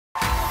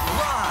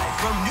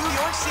From New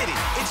York City,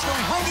 it's the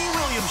Wendy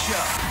Williams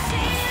Show.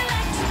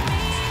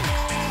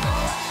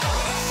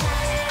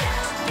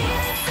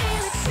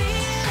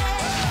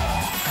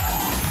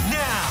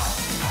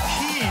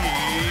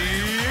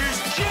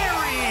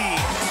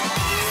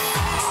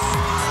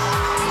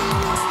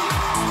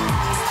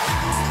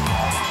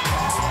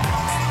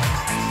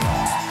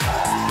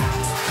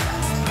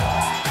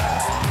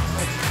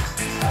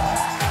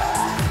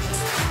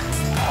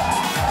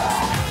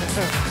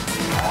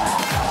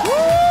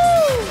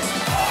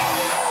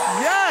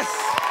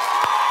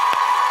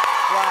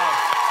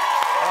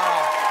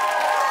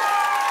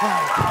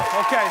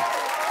 Okay,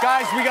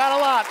 guys, we got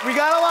a lot. We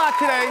got a lot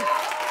today.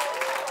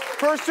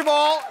 First of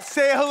all,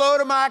 say hello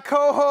to my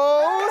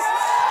co-hosts.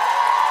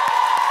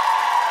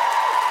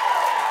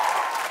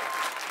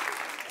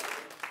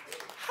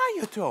 How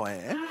you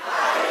doing?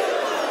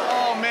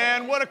 Oh,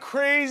 man, what a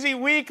crazy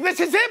week. This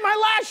is it, my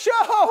last show.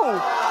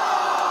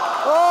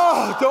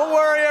 Oh, don't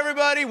worry,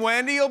 everybody.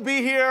 Wendy will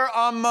be here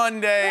on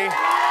Monday.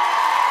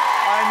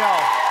 I know.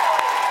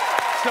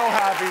 So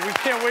happy. We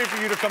can't wait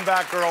for you to come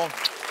back, girl.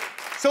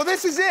 So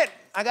this is it.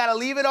 I gotta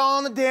leave it all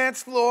on the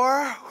dance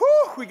floor.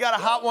 Whew, we got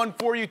a hot one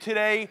for you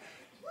today.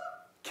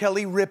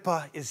 Kelly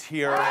Ripa is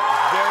here.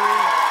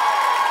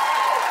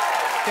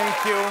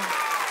 Thank you.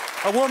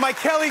 I wore my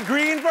Kelly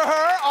green for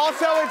her.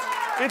 Also,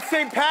 it's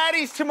St.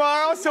 Patty's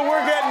tomorrow, so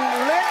we're getting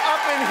lit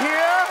up in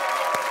here.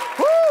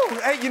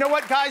 Woo! Hey, you know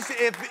what, guys?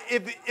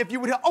 If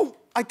you would, oh,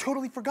 I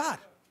totally forgot.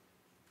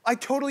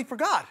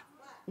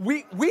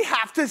 We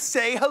have to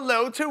say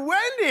hello to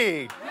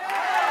Wendy.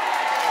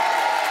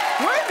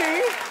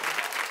 Wendy,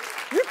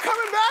 you're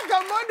coming back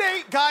on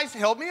Monday. Guys,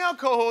 help me out,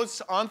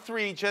 co-hosts. On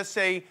 3, just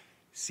say,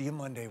 see you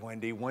Monday,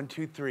 Wendy. 1,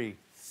 2, 3.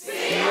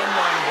 See you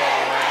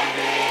Monday,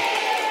 Wendy.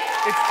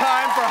 It's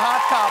time for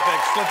Hot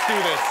Topics. Let's do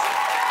this.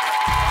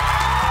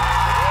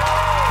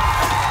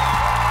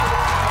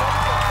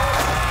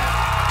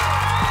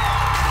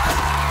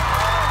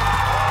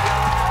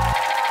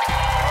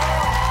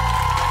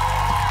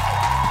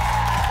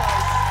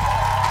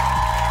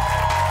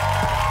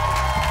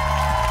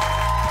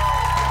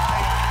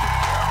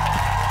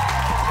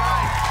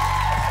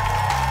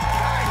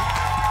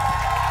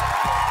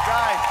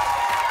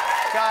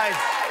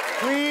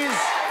 Please.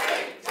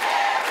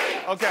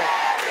 Okay,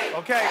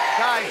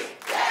 guys,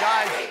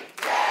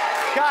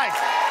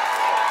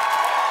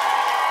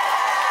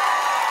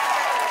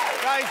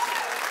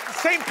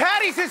 St.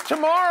 Patty's is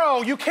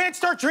tomorrow. You can't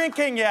start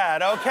drinking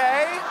yet,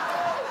 okay?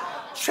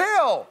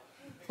 Chill.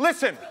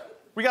 Listen,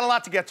 we got a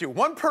lot to get to.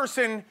 One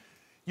person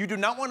you do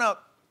not want to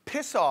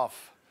piss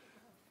off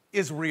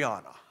is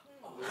Rihanna,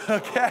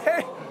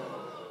 okay?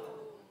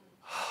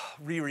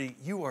 Riri,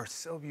 you are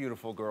so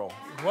beautiful, girl.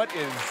 What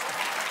is...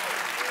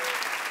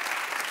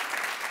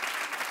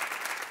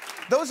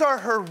 Those are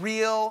her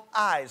real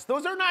eyes.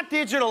 Those are not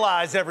digital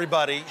eyes,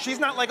 everybody. She's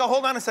not like, oh,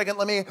 hold on a second,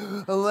 let me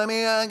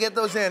get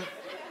those in.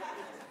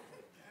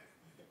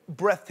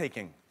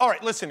 Breathtaking. All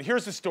right, listen,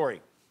 here's the story.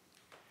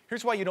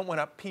 Here's why you don't want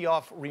to pee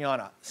off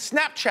Rihanna.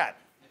 Snapchat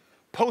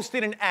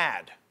posted an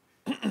ad.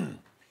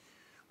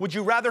 Would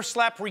you rather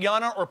slap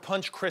Rihanna or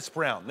punch Chris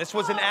Brown? This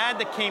was an ad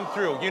that came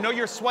through. You know,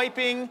 you're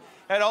swiping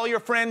at all your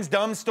friends'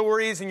 dumb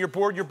stories and you're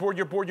bored.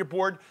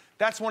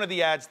 That's one of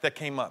the ads that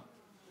came up.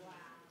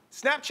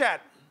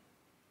 Snapchat.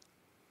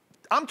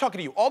 I'm talking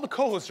to you. All the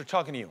co-hosts are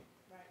talking to you.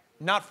 Right.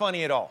 Not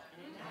funny at all.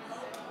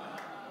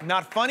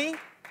 Not funny.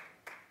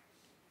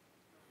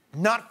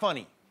 Not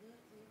funny.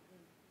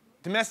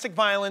 Domestic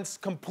violence,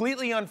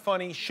 completely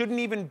unfunny, shouldn't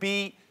even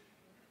be.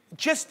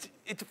 Just,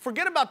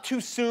 forget about too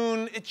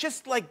soon. It's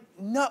just like,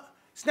 no.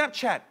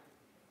 Snapchat,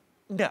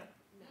 no.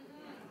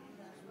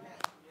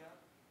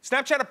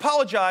 Snapchat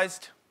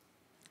apologized,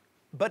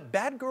 but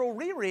bad girl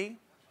Riri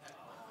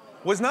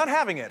was not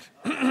having it.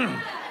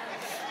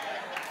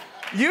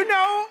 You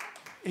know,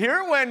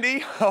 here at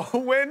Wendy. Oh,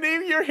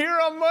 Wendy, you're here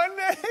on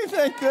Monday?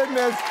 Thank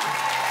goodness.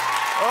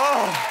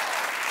 Oh,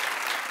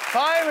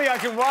 finally I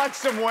can watch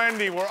some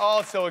Wendy. We're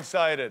all so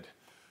excited.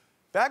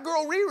 Bad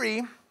girl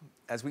Riri,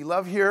 as we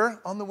love here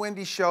on the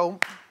Wendy Show,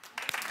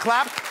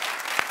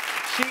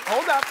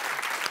 hold up.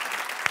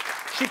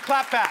 She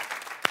clapped back.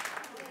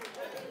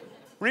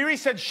 Riri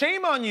said,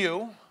 shame on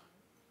you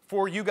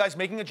for you guys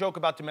making a joke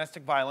about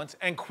domestic violence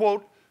and,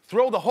 quote,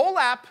 throw the whole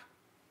app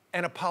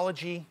and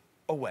apology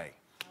away.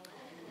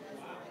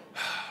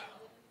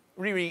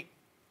 Riri,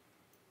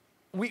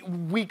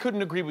 we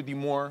couldn't agree with you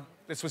more.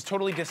 This was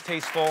totally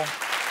distasteful.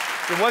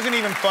 It wasn't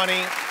even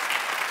funny.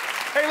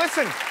 Hey,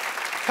 listen,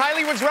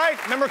 Kylie was right.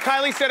 Remember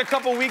Kylie said a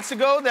couple weeks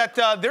ago that,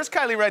 there's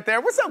Kylie right there.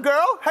 What's up,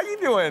 girl? How you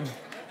doing?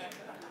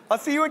 I'll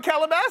see you in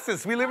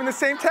Calabasas. We live in the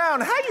same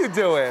town. How you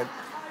doing?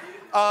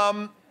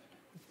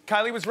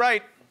 Kylie was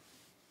right.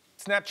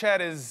 Snapchat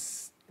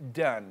is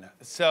done.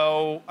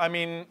 So, I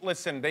mean,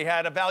 listen, they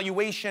had a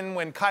valuation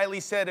when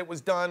Kylie said it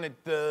was done.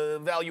 The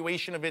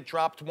valuation of it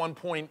dropped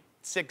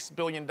 $1.6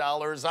 billion.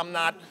 I'm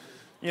not,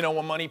 you know,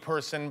 a money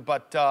person,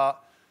 but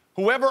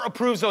whoever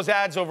approves those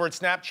ads over at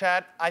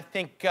Snapchat, I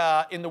think,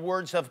 in the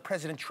words of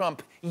President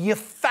Trump, you're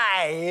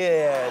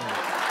fired.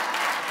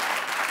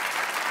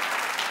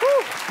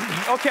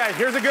 Okay,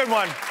 here's a good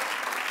one.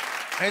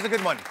 Here's a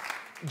good one.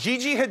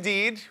 Gigi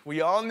Hadid,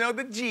 we all know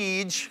the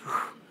Gigi,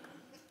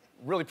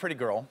 really pretty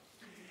girl,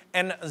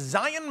 and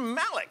Zayn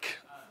Malik.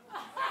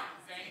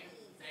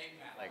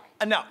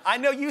 No, I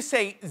know you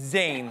say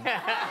Zayn.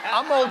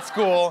 I'm old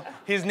school.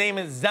 His name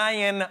is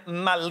Zayn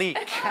Malik,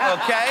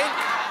 okay?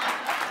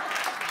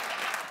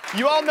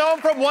 You all know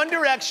him from One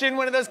Direction,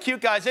 one of those cute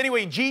guys.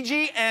 Anyway,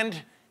 Gigi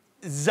and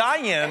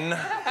Zayn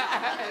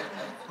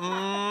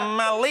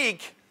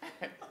Malik,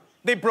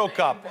 they broke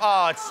up.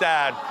 Oh, it's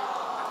sad.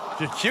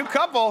 They're a cute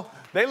couple.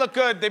 They look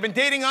good. They've been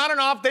dating on and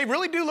off. They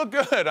really do look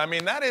good. I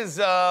mean, that is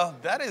a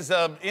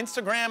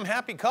Instagram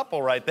happy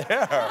couple right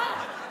there.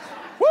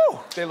 Woo!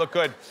 They look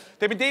good.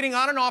 They've been dating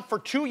on and off for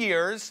 2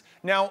 years.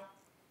 Now,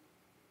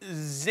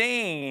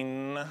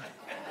 Zayn,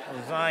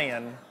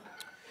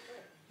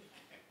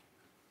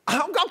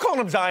 I'll call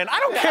him Zion. I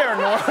don't care,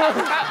 Norm.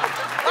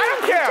 I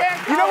don't care.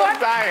 You know what?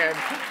 Zion.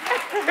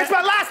 It's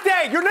my last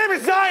day. Your name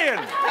is Zion.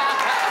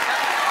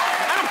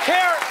 I don't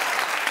care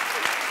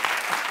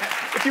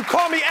if you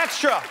call me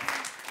extra.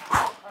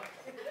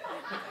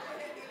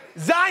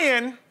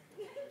 Zion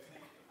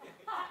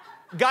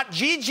got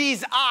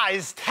Gigi's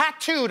eyes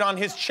tattooed on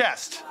his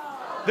chest.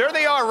 There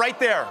they are, right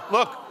there.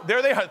 Look,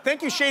 there they are.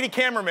 Thank you, Shady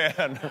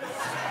Cameraman.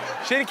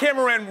 Shady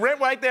Cameraman,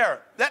 right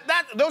there.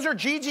 Those are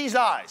Gigi's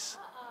eyes.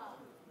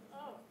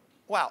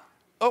 Wow.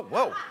 Oh,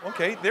 whoa.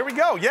 Okay, there we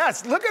go.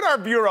 Yes, look at our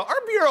bureau.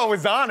 Our bureau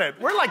is on it.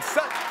 We're like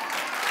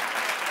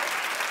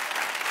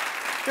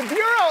the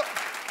bureau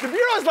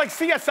is like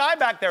CSI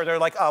back there. They're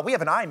like, we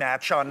have an eye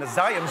match on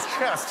Zion's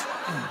chest.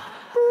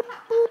 Boop,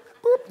 boop,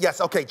 boop.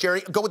 Yes, okay,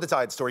 Jerry, go with the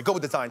Zion story. Go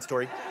with the Zion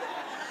story.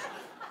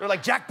 They're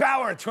like Jack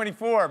Bauer,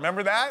 24.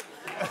 Remember that?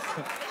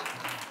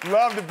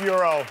 Love the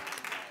bureau.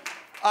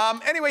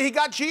 Anyway, he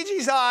got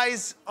Gigi's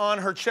eyes on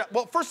her chest.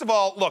 Well, first of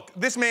all, look,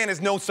 this man is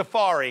no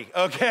Safari,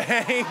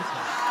 okay?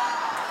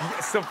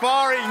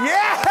 Safari,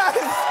 yes!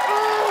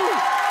 Ooh.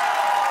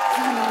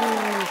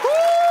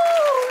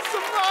 Ooh,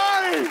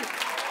 Safari!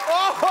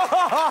 Oh.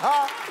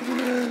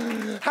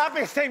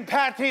 Happy St.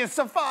 Patty's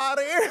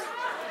Safari!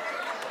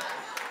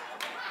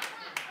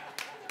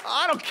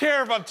 I don't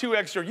care if I'm too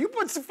extra. You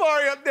put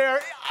Safari up there,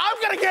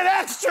 I'm gonna get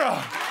extra!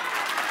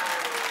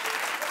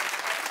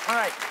 All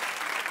right.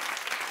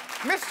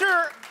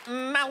 Mr.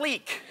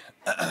 Malik,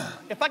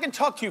 if I can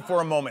talk to you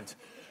for a moment.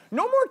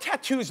 No more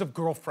tattoos of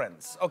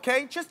girlfriends,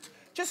 okay? Just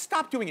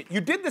stop doing it.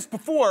 You did this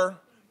before.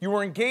 You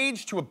were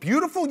engaged to a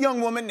beautiful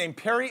young woman named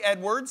Perry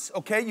Edwards,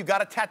 okay? You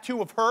got a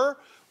tattoo of her.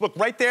 Look,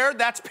 right there,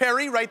 that's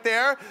Perry right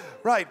there.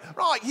 Right,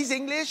 he's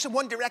English,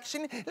 One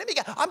Direction.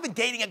 I've been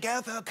dating a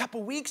girl for a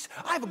couple weeks.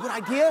 I have a good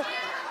idea.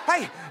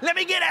 Hey, let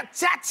me get a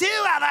tattoo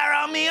of her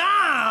on my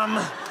arm.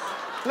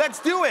 Let's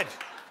do it.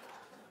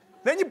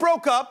 Then you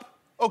broke up,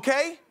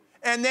 okay?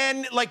 And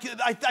then, like,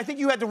 I think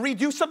you had to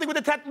redo something with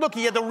the tattoo. Look,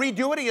 he had to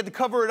redo it. He had to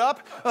cover it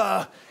up.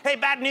 Hey,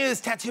 bad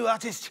news, tattoo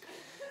artist.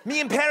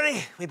 Me and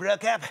Perry, we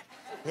broke up.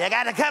 You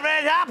gotta cover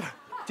it up.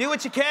 Do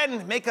what you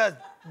can. Make a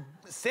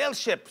sail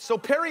ship. So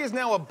Perry is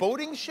now a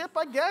boating ship,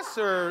 I guess,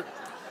 or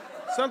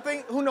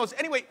something. Who knows?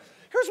 Anyway,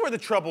 here's where the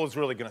trouble is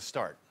really gonna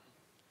start.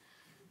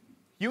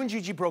 You and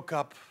Gigi broke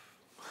up.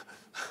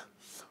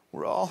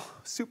 We're all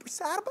super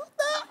sad about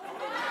that.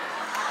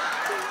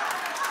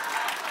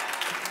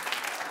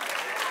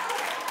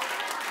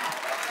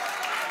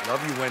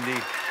 Love you,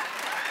 Wendy.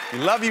 We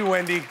love you,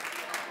 Wendy.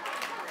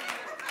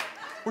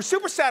 We're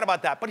super sad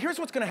about that, but here's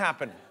what's gonna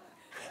happen.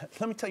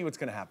 Let me tell you what's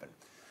gonna happen.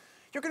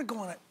 You're gonna go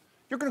on it.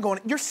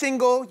 You're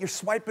single, you're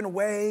swiping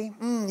away.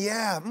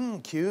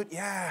 Cute,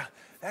 yeah.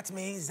 That's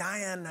me,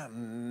 Zayn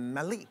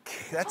Malik.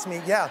 That's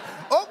me, yeah.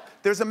 Oh,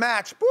 there's a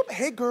match. Boop,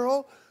 hey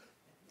girl,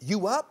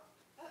 you up?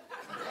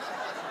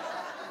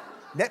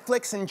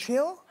 Netflix and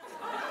chill?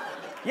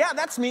 Yeah,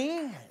 that's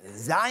me,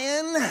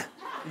 Zion.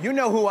 You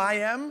know who I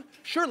am.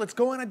 Sure, let's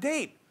go on a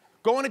date.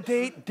 Go on a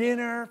date,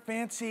 dinner,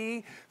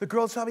 fancy. The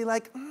girl's probably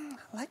like, I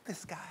like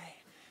this guy.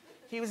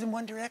 He was in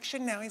One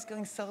Direction, now he's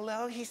going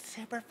solo. He's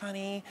super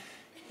funny.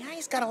 Yeah,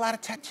 he's got a lot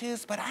of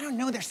tattoos, but I don't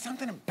know, there's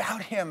something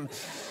about him.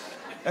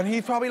 And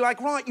he's probably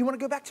like, right, you wanna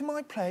go back to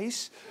my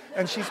place?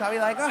 And she's probably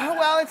like, oh,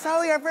 well, it's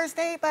only our first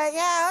date, but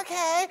yeah,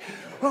 okay.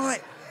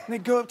 Right. And they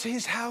go up to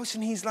his house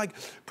and he's like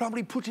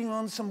probably putting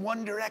on some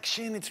One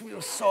Direction. It's real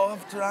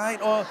soft,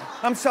 right? Or,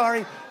 I'm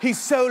sorry, he's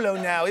solo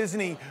now, isn't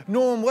he?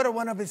 Norm, what are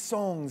one of his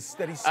songs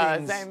that he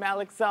sings? Zayn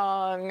Malik's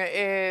song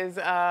is,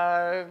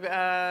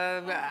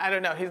 I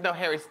don't know, he's no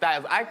Harry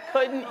Styles. I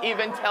couldn't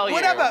even tell you.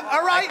 Whatever,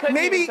 all right,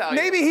 maybe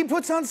he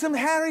puts on some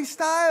Harry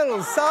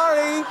Styles,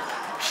 sorry.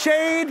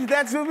 Shade,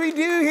 that's what we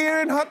do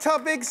here in Hot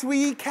Topics.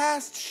 We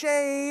cast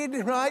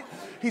shade, right?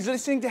 He's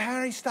listening to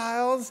Harry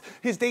Styles.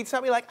 His date's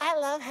probably like, I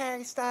love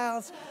Harry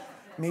Styles.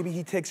 Maybe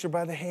he takes her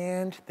by the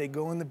hand. They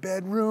go in the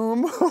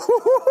bedroom.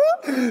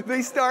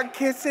 They start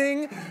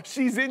kissing.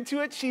 She's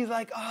into it. She's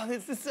like, oh,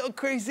 this is so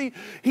crazy.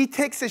 He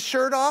takes his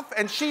shirt off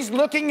and she's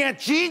looking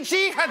at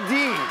Gigi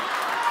Hadid.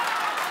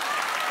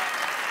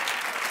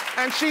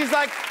 And she's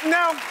like,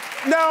 no,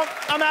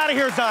 I'm out of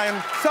here,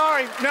 Zion.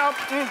 Sorry, no,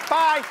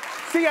 bye.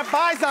 See ya,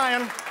 bye,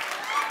 Zion.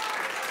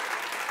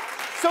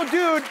 So,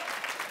 dude,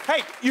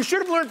 hey, you should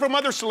have learned from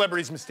other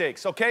celebrities'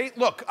 mistakes, okay?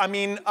 Look, I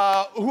mean,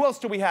 who else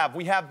do we have?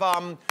 We have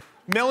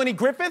Melanie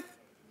Griffith.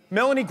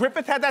 Melanie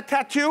Griffith had that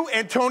tattoo,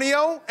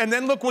 Antonio, and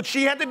then look what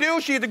she had to do.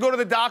 She had to go to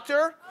the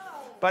doctor.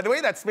 By the way,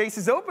 that space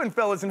is open,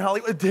 fellas in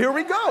Hollywood. Here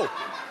we go.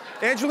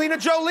 Angelina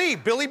Jolie,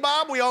 Billy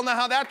Bob, we all know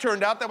how that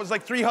turned out. That was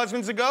like 3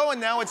 husbands ago,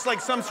 and now it's like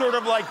some sort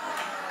of like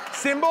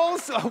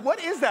symbols.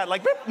 What is that?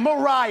 Like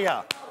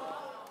Mariah.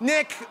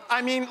 Nick,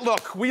 I mean,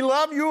 look, we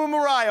love you and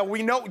Mariah.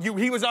 We know you.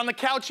 He was on the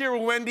couch here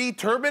with Wendy,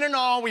 turban and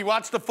all. We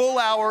watched the full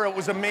hour. It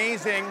was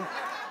amazing.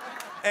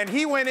 And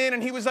he went in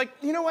and he was like,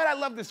 you know what? I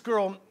love this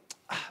girl.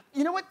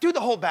 You know what? Do the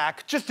whole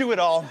back. Just do it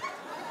all.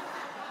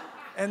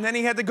 And then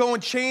he had to go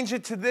and change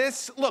it to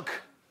this. Look,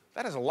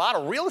 that is a lot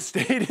of real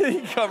estate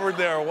he covered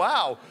there.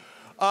 Wow.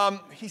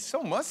 He's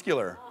so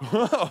muscular.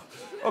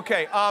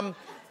 Okay.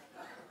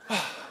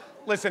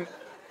 Listen,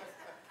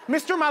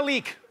 Mr.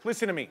 Malik,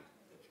 listen to me.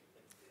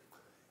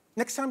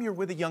 Next time you're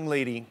with a young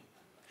lady,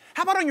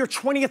 how about on your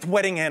 20th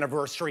wedding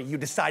anniversary, you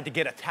decide to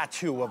get a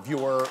tattoo of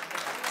your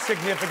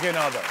significant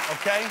other,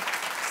 okay?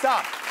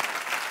 Stop.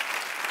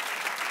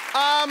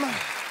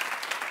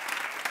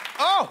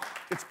 Oh,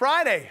 it's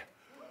Friday.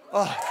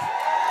 Oh.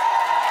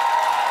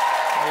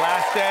 The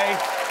last day.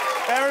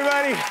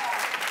 Everybody,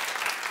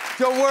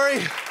 don't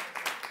worry.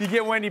 You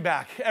get Wendy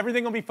back.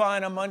 Everything will be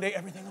fine on Monday.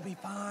 Everything will be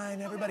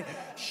fine, everybody.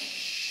 Shh.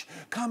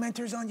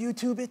 Commenters on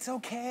YouTube, it's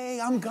okay.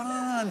 I'm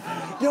gone.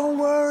 Don't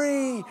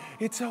worry.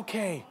 It's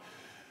okay.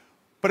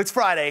 But it's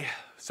Friday,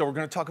 so we're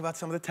going to talk about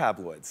some of the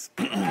tabloids.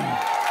 You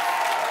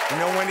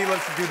know Wendy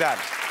loves to do that.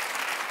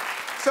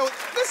 So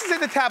this is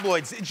in the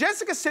tabloids.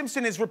 Jessica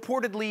Simpson is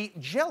reportedly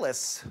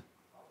jealous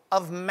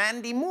of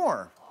Mandy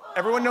Moore.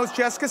 Everyone knows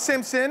Jessica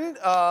Simpson,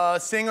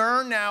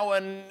 singer, now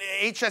an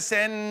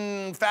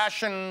HSN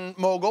fashion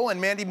mogul, and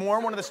Mandy Moore,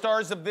 one of the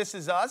stars of This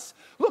Is Us.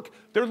 Look,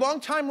 they're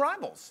longtime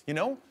rivals, you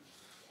know?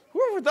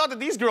 Whoever thought that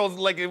these girls,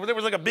 like, there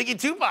was like a Biggie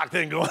Tupac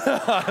thing going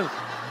on?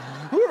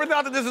 Whoever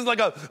thought that this is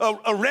like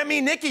a Remy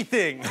Nikki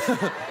thing?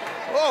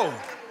 Whoa.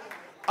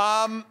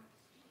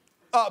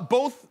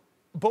 Both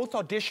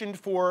auditioned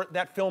for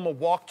that film, A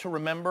Walk to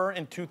Remember,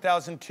 in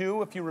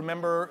 2002. If you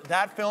remember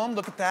that film,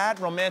 look at that,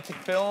 romantic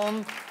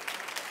film.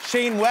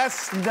 Shane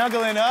West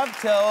snuggling up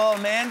to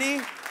old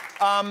Mandy.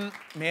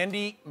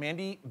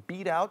 Mandy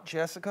beat out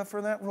Jessica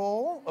for that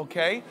role,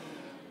 okay?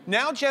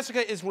 Now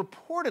Jessica is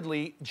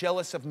reportedly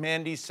jealous of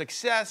Mandy's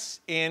success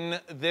in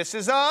This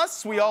Is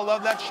Us. We all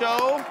love that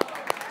show.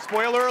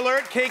 Spoiler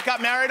alert, Kate got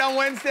married on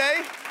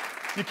Wednesday.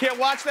 You can't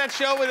watch that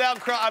show without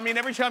crying. I mean,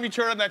 every time you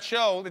turn on that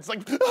show, it's like,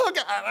 oh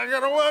God, I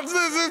gotta watch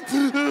this.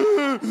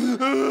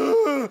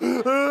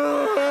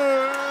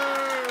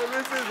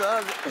 This Is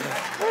Us.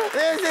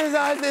 This Is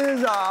Us, This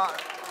Is Us.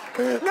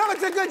 No,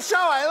 it's a good show.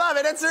 I love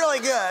it. It's really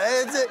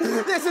good.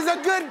 This is a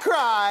good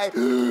cry.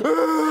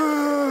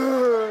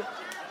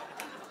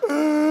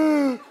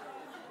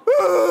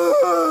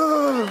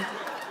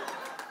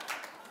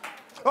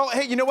 Oh,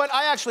 hey, you know what?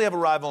 I actually have a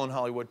rival in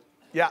Hollywood.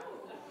 Yeah.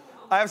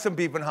 I have some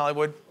beef in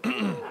Hollywood.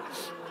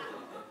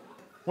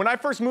 When I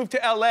first moved to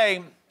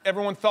LA,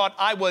 everyone thought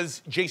I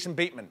was Jason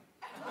Bateman.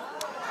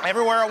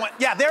 Everywhere I went,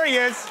 yeah, there he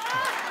is.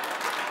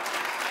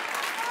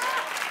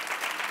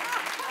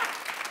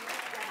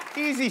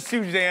 Easy,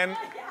 Suzanne.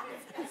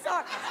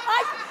 Sorry.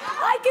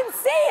 I can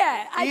see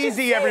it.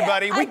 Easy,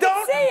 everybody. We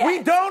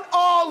don't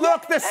all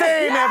look the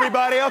same,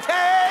 everybody,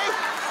 okay?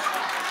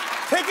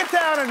 Take it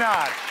down a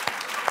notch.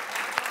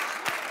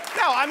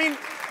 No, I mean,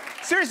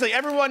 seriously,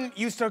 everyone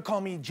used to call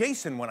me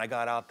Jason when I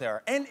got out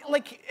there. And,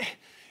 like,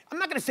 I'm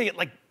not gonna say it,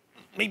 like,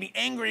 maybe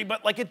angry,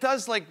 but, like, it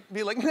does, like,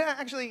 be like, nah,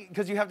 actually,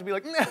 because you have to be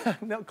like, nah,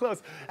 no,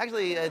 close.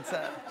 Actually,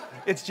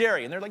 it's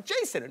Jerry. And they're like,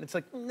 Jason. And it's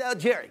like, no,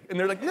 Jerry. And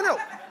they're like, no,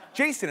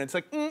 Jason. And it's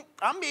like,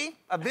 I'm me.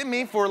 I've been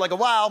me for, like, a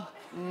while.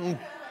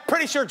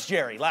 Pretty sure it's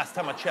Jerry, last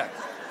time I checked.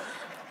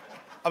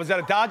 I was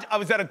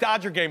at a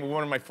Dodger game with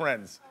one of my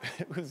friends.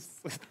 It was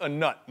a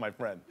nut, my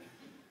friend.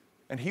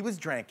 And he was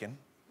drinking,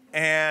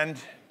 and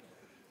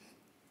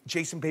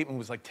Jason Bateman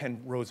was like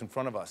 10 rows in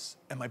front of us.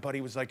 And my buddy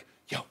was like,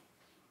 yo,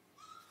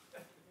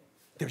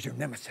 there's your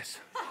nemesis.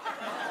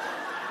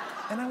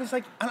 And I was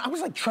like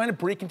trying to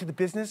break into the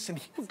business, and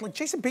he was like,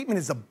 Jason Bateman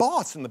is a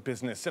boss in the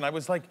business. And I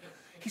was like,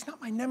 he's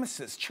not my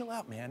nemesis, chill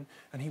out, man.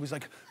 And he was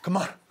like, come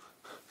on,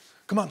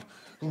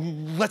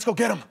 let's go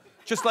get him.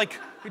 Just like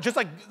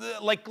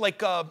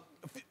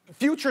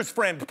Future's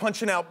friend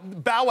punching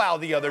out Bow Wow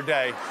the other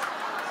day.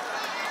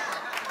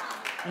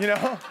 You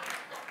know?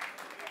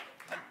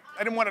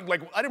 I didn't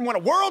want a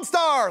world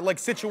star like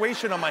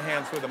situation on my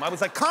hands with him. I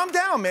was like, calm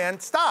down, man,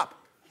 stop.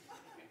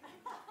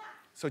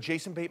 So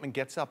Jason Bateman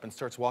gets up and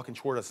starts walking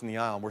toward us in the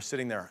aisle. And we're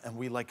sitting there, and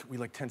we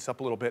tense up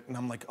a little bit, and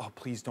I'm like, oh,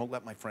 please don't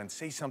let my friend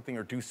say something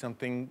or do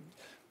something.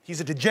 He's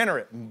a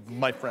degenerate,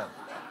 my friend.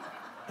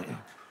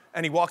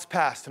 And he walks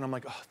past, and I'm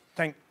like, oh,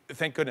 thank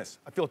goodness.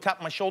 I feel a tap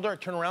on my shoulder, I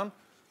turn around,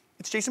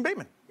 it's Jason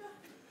Bateman.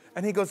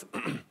 And he goes,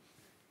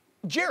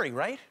 Jerry,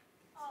 right?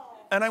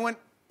 And I went,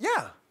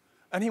 yeah.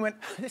 And he went,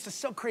 this is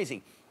so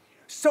crazy.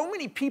 So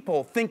many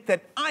people think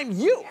that I'm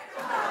you.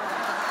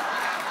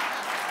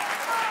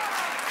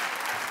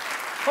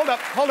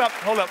 hold up.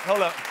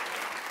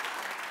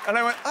 And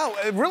I went, oh,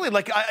 really?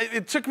 Like,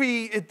 it took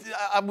me,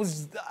 I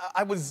was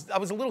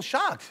a little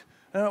shocked.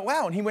 And I went,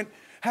 wow. And he went,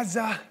 has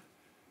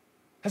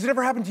it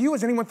ever happened to you?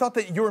 Has anyone thought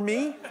that you're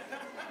me?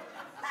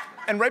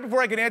 And right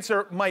before I could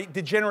answer, my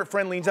degenerate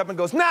friend leans up and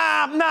goes,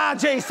 nah,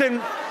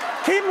 Jason.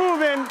 Keep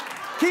moving.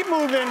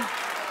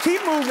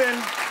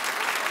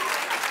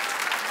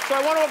 So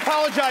I want to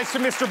apologize to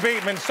Mr.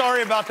 Bateman.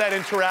 Sorry about that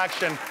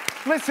interaction.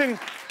 Listen,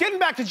 getting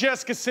back to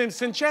Jessica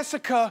Simpson.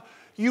 Jessica,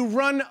 you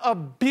run a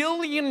 $1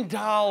 billion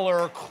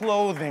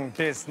clothing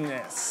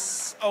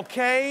business,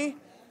 okay?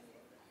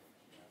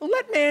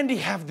 Let Mandy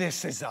have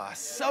This Is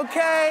Us,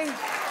 okay?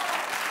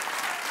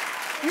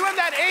 You have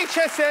that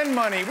HSN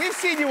money. We've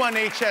seen you on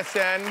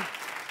HSN.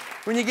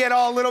 When you get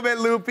all a little bit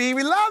loopy,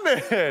 we love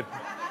it.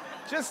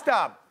 Just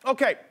stop.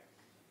 Okay,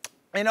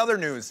 in other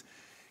news,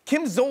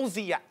 Kim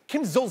Zolciak.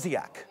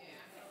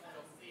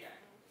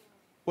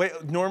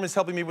 Wait, Norm is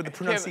helping me with the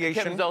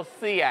pronunciation. Kim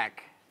Zolciak.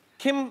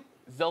 Kim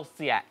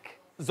Zolciak.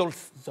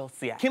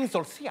 Zolciak. Kim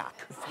Zolciak.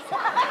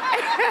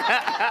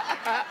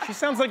 She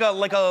sounds like a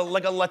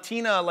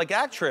Latina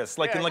actress,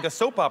 like in like a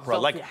soap opera.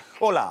 Zolciak. Like,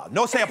 hola,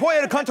 no se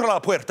apoya contra la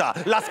puerta.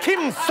 Las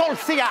Kim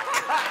Zolciak.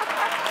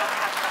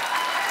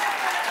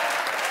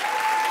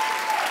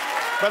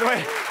 By the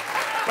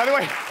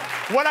way,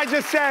 what I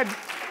just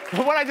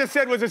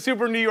said was a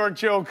super New York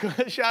joke.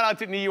 Shout out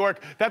to New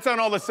York. That's on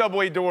all the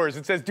subway doors.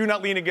 It says, do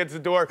not lean against the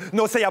door.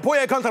 No se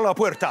apoya contra la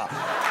puerta.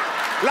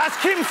 Las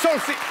Kim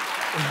Zolciak.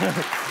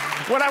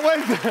 When I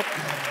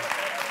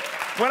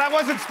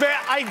was in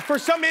Spanish, for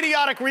some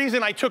idiotic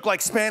reason, I took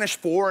like Spanish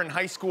 4 in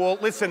high school.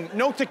 Listen,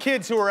 note to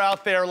kids who are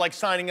out there like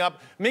signing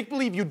up, make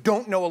believe you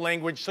don't know a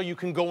language so you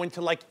can go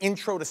into like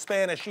intro to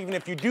Spanish, even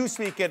if you do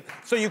speak it,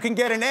 so you can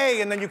get an A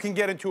and then you can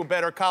get into a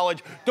better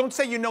college. Don't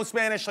say you know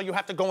Spanish so you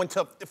have to go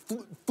into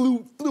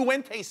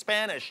fluente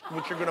Spanish,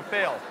 which you're gonna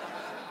fail.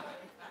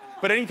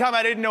 But anytime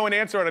I didn't know an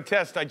answer on a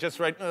test, I just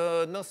write,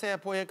 no se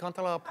apoya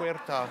contra la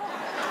puerta.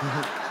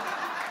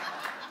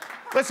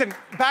 Listen,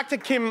 back to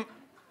Kim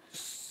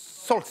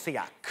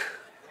Zolciak.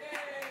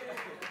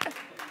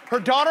 Her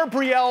daughter,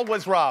 Brielle,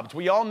 was robbed.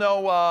 We all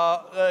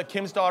know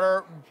Kim's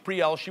daughter,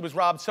 Brielle. She was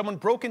robbed. Someone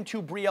broke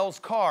into Brielle's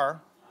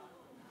car.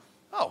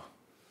 Oh,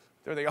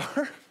 there they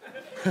are.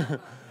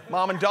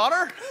 Mom and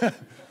daughter,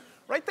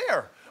 right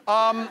there.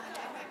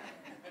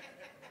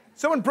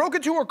 Someone broke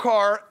into her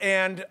car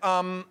and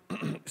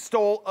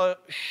stole a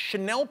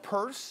Chanel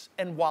purse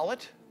and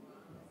wallet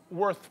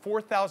worth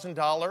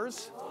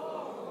 $4,000.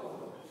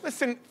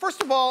 Listen,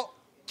 first of all,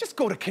 just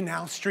go to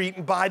Canal Street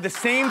and buy the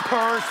same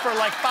purse for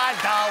like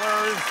 $5.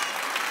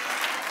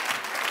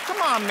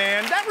 Come on,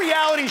 man. That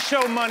reality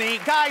show money,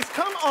 guys,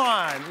 come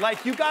on.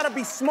 Like, you gotta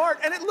be smart,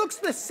 and it looks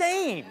the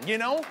same, you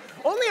know?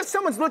 Only if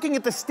someone's looking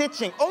at the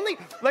stitching. Only,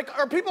 like,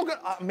 are people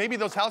gonna, maybe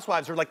those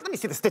housewives are like, let me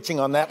see the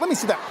stitching on that. Let me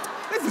see that.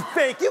 This is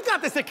fake. You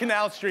got this at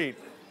Canal Street.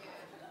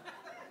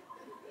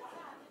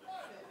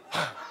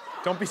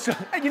 Don't be so,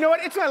 hey, you know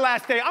what? It's my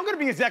last day. I'm gonna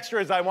be as extra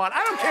as I want.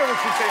 I don't care what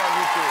you say on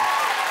YouTube.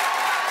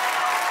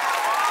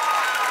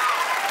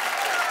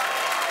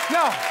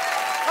 No,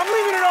 I'm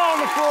leaving it all on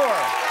the floor.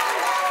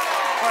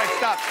 All right,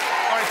 stop.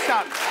 All right,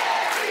 stop.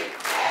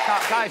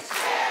 Stop,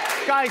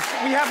 guys,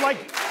 we have like,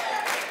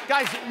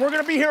 guys, we're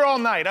gonna be here all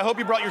night. I hope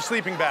you brought your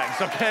sleeping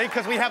bags, okay?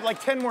 Because we have like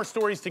 10 more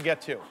stories to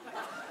get to.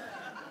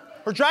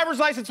 Her driver's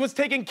license was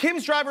taken,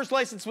 Kim's driver's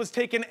license was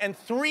taken, and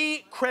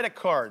 3 credit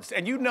cards.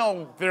 And you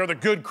know they're the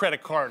good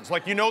credit cards.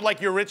 Like, you know, like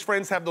your rich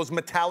friends have those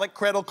metallic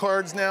credit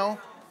cards now?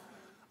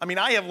 I mean,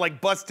 I have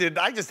like busted,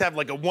 I just have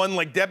like a 1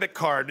 like debit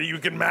card that you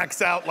can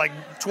max out like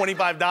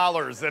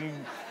 $25, and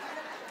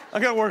I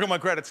gotta work on my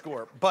credit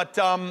score. But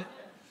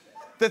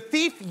the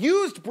thief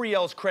used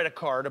Brielle's credit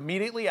card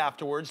immediately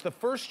afterwards. The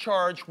first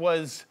charge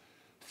was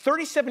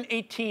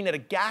 $37.18 at a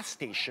gas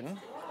station,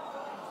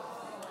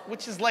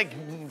 which is like,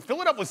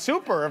 fill it up with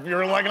super if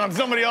you're like on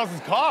somebody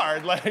else's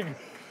card. Like,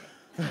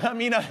 I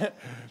mean,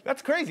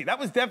 that's crazy. That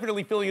was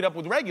definitely filling it up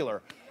with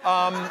regular.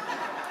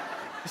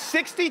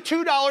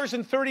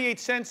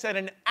 $62.38 at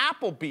an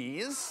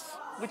Applebee's,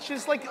 which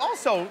is like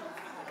also,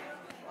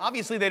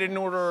 obviously they didn't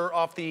order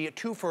off the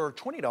 2 for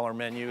 $20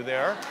 menu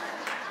there.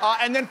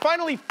 And then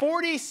finally,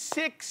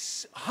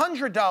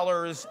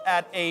 $4,600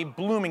 at a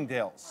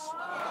Bloomingdale's.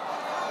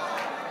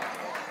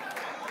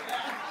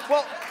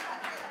 Well,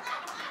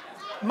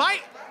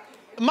 my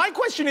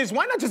question is,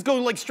 why not just go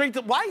like straight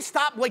to, why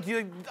stop like,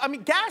 I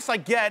mean, gas I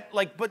get,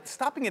 like, but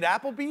stopping at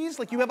Applebee's,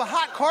 like you have a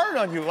hot card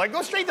on you, like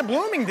go straight to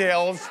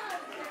Bloomingdale's.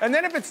 And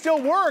then if it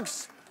still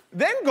works,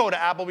 then go to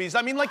Applebee's.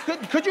 I mean, like,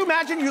 could you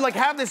imagine you like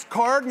have this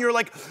card and you're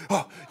like,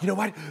 oh, you know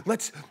what?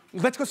 Let's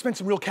go spend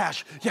some real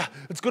cash. Yeah,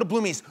 let's go to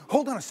Bloomie's.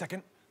 Hold on a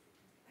second.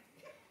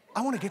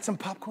 I want to get some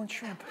popcorn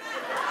shrimp.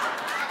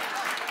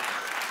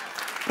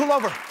 Pull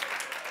over.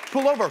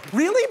 Pull over.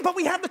 Really? But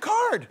we have the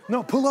card.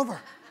 No, pull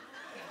over.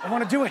 I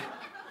want to do it.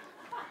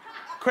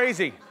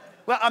 Crazy.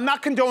 Well, I'm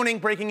not condoning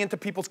breaking into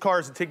people's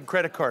cars and taking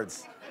credit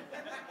cards.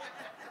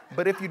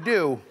 But if you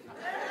do,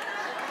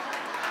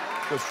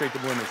 go straight to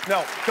Bloomie's.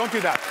 No, don't do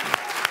that.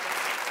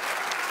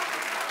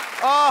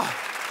 Oh,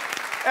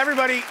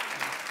 everybody,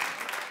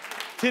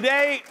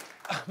 today,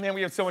 man,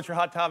 we have so much for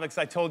Hot Topics.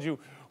 I told you,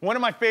 one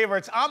of my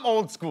favorites, I'm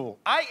old school.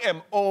 I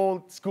am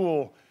old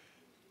school.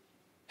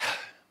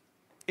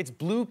 It's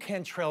Blue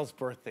Cantrell's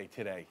birthday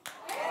today.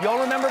 Y'all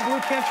remember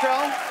Blue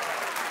Cantrell?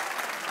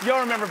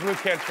 Y'all remember Blue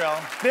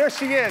Cantrell? There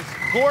she is,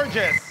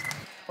 gorgeous.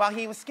 While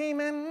he was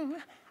scheming,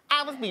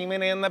 I was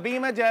beaming in the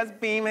beamer,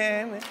 just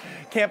beaming.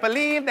 Can't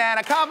believe that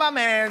I caught my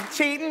man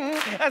cheating.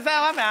 So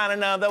I found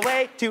another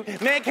way to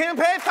make him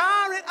pay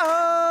for it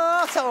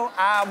all. So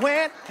I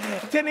went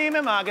to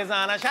Neiman Marcus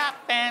on a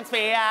shopping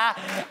spree.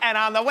 And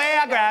on the way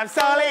I grabbed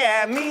Sully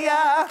and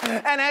Mia.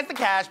 And as the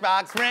cash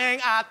box rang,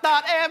 I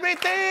thought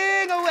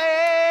everything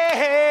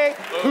away.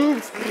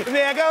 Oops,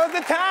 there goes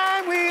the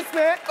time we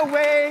spent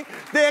away.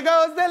 There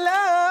goes the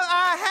love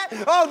I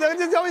had. Oh, there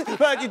goes the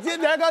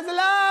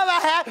love I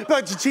had.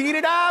 But you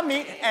cheated on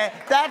me, and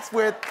that's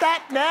with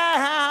that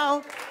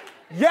now.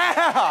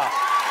 Yeah!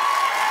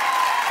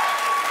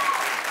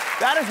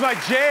 That is my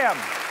jam.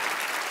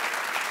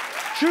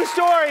 True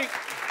story.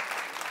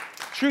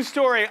 True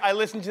story, I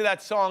listen to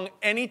that song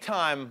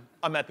anytime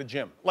I'm at the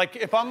gym. Like,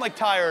 if I'm like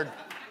tired,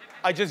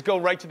 I just go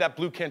right to that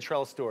Blue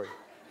Cantrell story.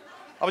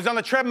 I was on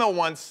the treadmill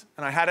once,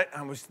 and I had it,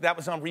 that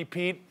was on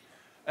repeat.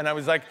 And I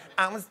was like,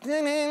 I was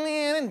doing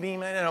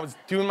and I was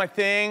doing my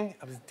thing.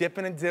 I was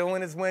dipping and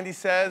doing, as Wendy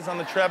says, on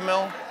the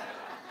treadmill.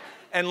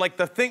 And like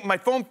my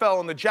phone fell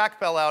and the jack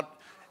fell out.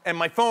 And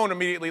my phone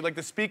immediately, like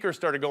the speaker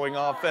started going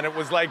off. And it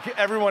was like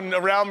everyone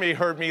around me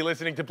heard me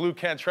listening to Blue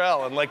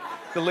Cantrell. And like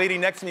the lady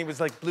next to me was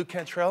like, Blue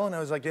Cantrell? And I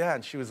was like, yeah.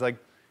 And she was like,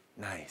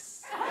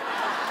 nice.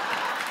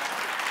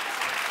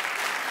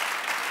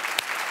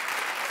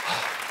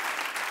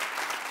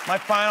 My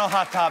final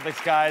Hot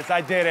Topics, guys.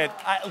 I did it.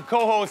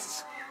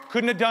 Co-hosts,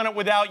 couldn't have done it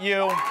without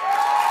you.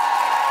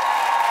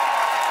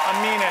 I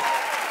mean it.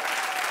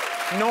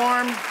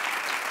 Norm.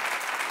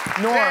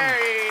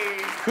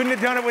 Couldn't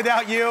have done it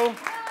without you.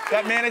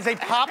 That man is a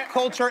pop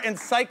culture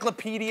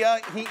encyclopedia.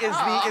 He is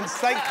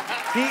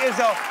he is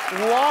a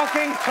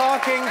walking,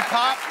 talking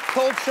pop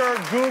culture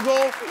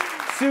Google.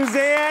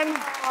 Suzanne.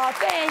 Oh,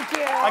 thank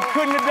you. I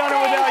couldn't have done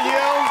it without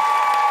you.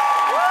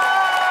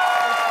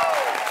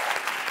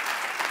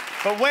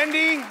 But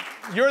Wendy,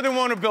 you're the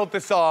one who built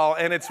this all,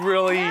 and it's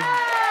really...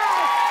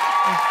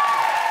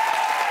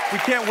 We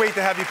can't wait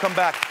to have you come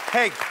back.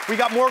 Hey, we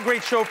got more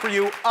great show for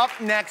you. Up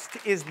next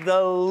is the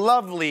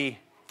lovely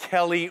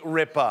Kelly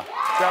Ripa.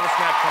 Grab a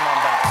snack, come on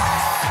back.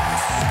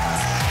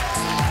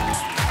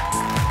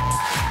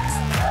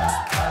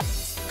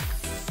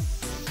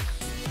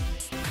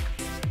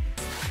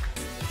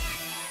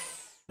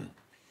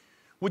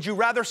 Would you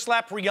rather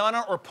slap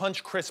Rihanna or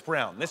punch Chris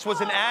Brown? This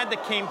was an ad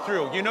that came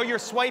through. You know, you're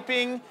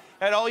swiping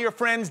at all your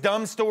friends'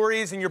 dumb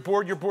stories and you're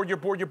bored, you're bored, you're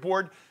bored, you're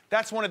bored.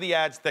 That's one of the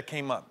ads that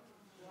came up.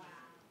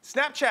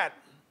 Snapchat,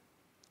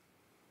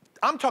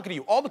 I'm talking to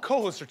you. All the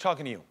co-hosts are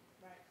talking to you.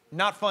 Right.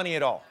 Not funny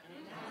at all.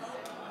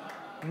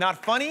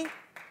 Not funny.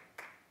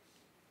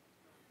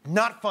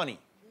 Not funny.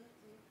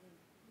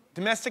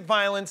 Domestic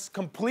violence,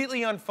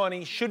 completely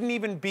unfunny, shouldn't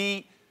even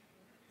be,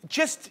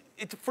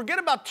 forget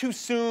about too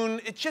soon.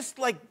 It's just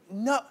like,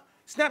 no.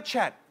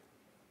 Snapchat,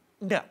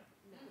 no.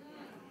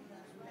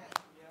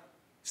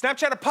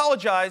 Snapchat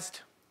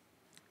apologized,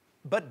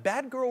 but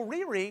bad girl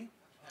Riri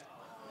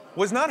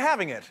was not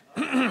having it.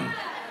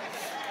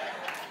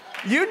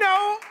 You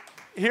know,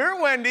 here,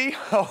 Wendy.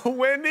 Oh,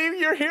 Wendy,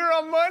 you're here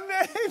on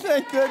Monday.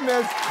 Thank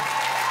goodness.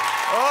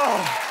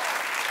 Oh,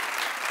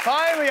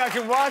 finally I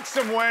can watch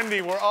some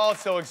Wendy. We're all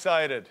so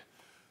excited.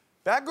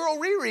 Bad girl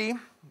Riri,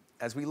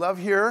 as we love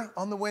here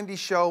on the Wendy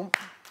Show,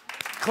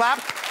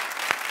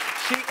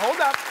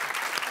 hold up.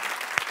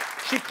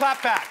 She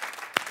clapped back.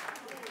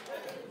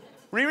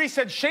 Riri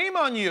said, shame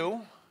on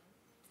you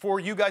for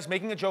you guys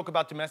making a joke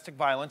about domestic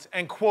violence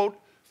and, quote,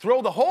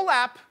 throw the whole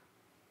app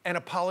and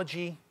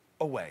apology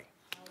away.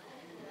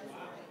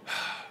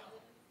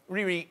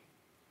 Riri,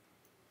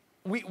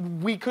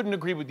 we couldn't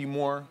agree with you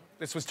more.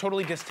 This was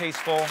totally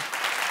distasteful.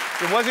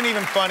 It wasn't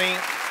even funny.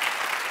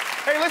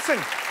 Hey, listen,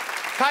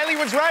 Kylie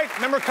was right.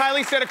 Remember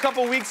Kylie said a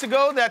couple weeks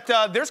ago that,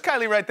 there's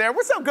Kylie right there.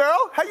 What's up,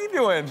 girl? How you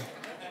doing?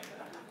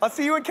 I'll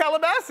see you in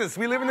Calabasas.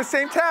 We live in the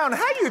same town.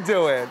 How you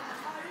doing?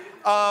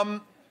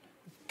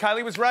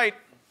 Kylie was right.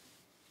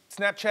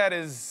 Snapchat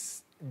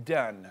is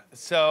done.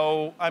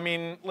 So, I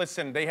mean,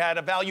 listen, they had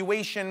a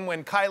valuation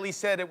when Kylie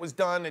said it was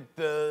done.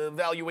 The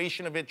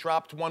valuation of it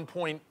dropped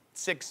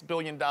 $1.6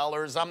 billion.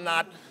 I'm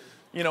not,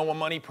 you know, a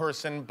money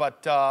person,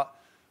 but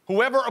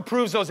whoever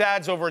approves those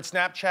ads over at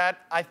Snapchat,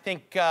 I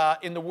think,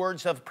 in the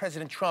words of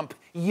President Trump,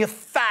 you're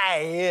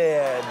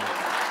fired.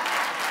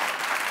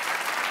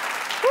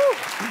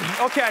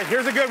 Okay,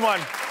 here's a good one.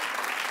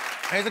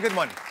 Here's a good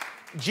one.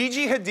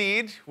 Gigi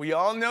Hadid, we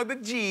all know the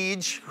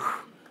Gigi,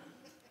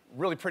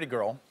 really pretty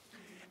girl,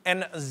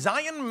 and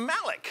Zayn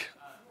Malik.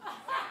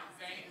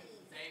 Zayn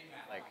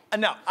Malik.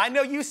 No, I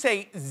know you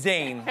say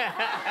Zayn.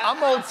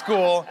 I'm old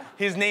school.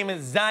 His name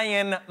is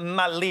Zayn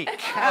Malik,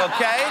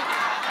 okay?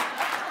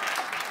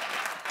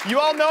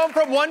 You all know him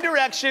from One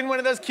Direction, one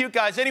of those cute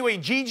guys. Anyway,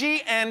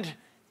 Gigi and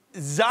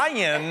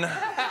Zion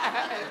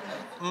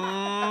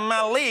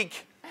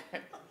Malik,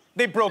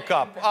 they broke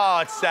up. Oh,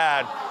 it's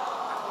sad.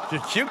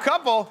 Cute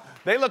couple.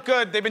 They look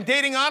good. They've been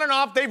dating on and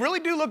off. They really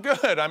do look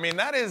good. I mean,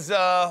 that is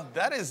a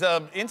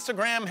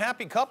Instagram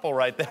happy couple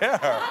right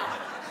there.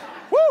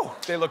 Woo!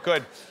 They look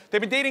good.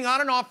 They've been dating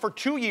on and off for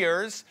 2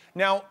 years.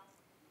 Now,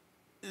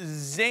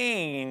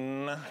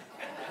 Zion.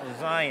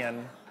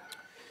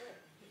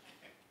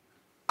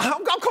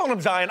 I'm calling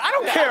him Zion. I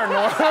don't care,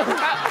 Norm.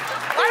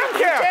 I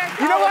don't care.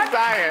 You know what?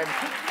 Zion.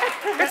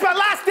 It's my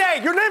last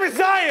day. Your name is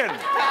Zion.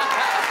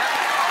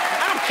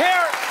 I don't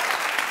care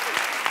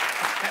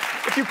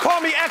if you call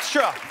me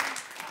extra.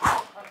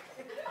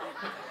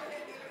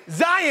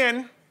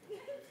 Zion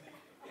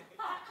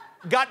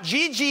got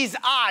Gigi's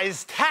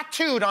eyes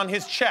tattooed on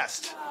his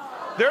chest.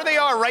 There they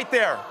are, right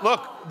there.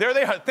 Look, there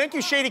they are. Thank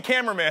you, Shady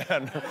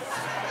Cameraman.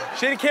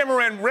 Shady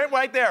Cameraman,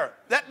 right there.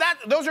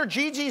 Those are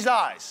Gigi's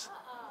eyes.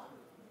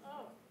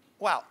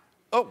 Wow.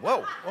 Oh,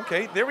 whoa.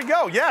 Okay, there we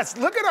go. Yes,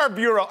 look at our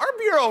bureau. Our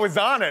bureau is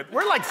on it.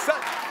 We're like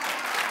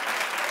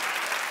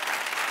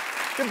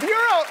the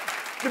bureau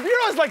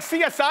is like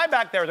CSI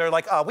back there. They're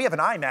like, we have an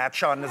eye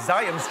match on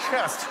Zion's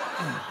chest.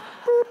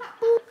 Boop,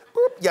 boop,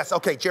 boop. Yes,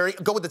 okay, Jerry,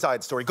 go with the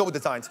Zion story. Go with the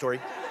Zion story.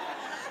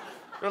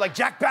 They're like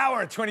Jack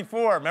Bauer at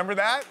 24. Remember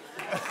that?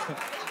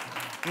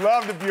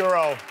 Love the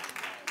bureau.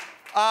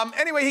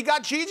 Anyway, he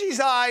got Gigi's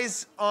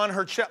eyes on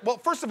her chest. Well,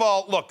 first of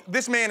all, look,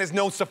 this man is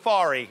no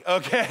Safari,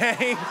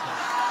 okay?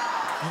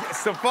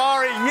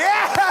 Safari,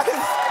 yes!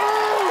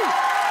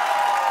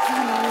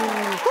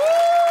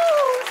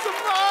 Ooh,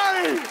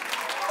 Safari!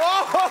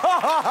 Oh!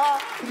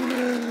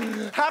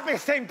 Happy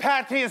St.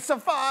 Patty's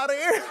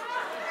Safari!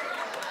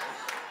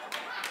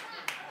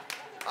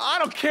 I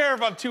don't care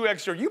if I'm too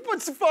extra. You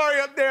put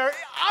Safari up there,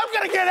 I'm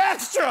gonna get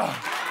extra!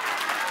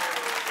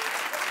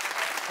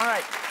 All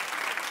right.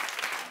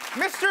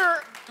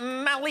 Mr.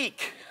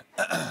 Malik,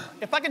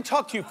 if I can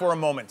talk to you for a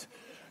moment.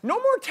 No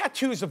more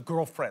tattoos of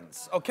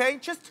girlfriends, okay?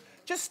 Just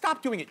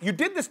stop doing it. You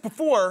did this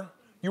before.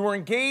 You were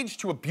engaged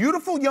to a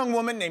beautiful young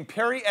woman named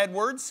Perry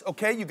Edwards,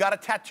 okay? You got a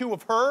tattoo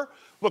of her.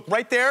 Look,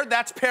 right there,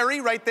 that's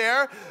Perry right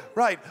there.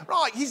 Right,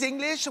 he's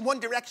English, One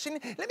Direction.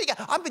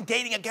 I've been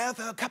dating a girl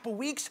for a couple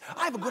weeks.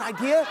 I have a good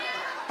idea.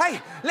 Hey,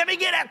 let me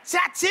get a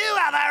tattoo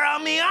of her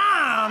on my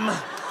arm.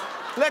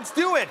 Let's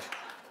do it.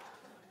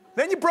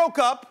 Then you broke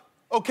up,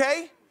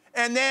 okay?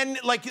 And then,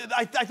 like,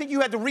 I think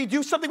you had to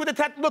redo something with the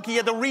tattoo. Look, he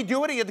had to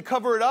redo it. He had to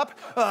cover it up.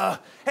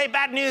 Hey,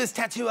 bad news,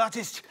 tattoo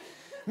artist.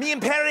 Me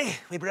and Perry,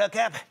 we broke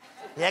up.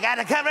 You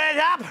gotta cover it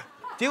up.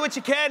 Do what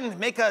you can.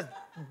 Make a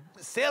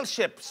sail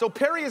ship. So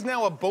Perry is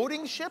now a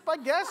boating ship, I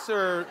guess,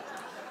 or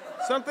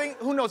something.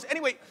 Who knows?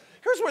 Anyway,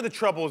 here's where the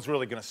trouble is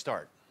really gonna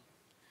start.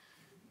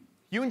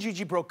 You and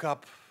Gigi broke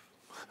up.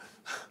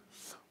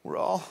 We're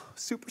all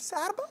super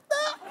sad about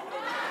that.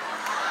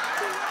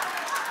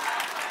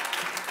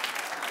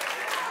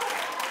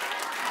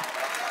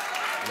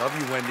 Love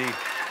you, Wendy.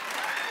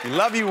 We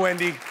love you,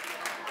 Wendy.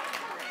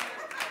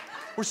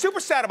 We're super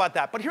sad about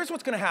that, but here's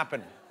what's gonna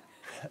happen.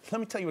 Let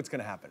me tell you what's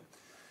gonna happen.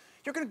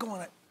 You're gonna go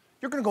on it.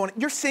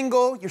 You're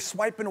single, you're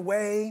swiping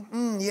away.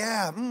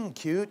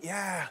 Cute,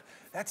 yeah.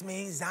 That's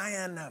me,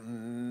 Zion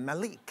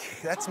Malik.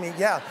 That's me,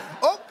 yeah.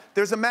 Oh,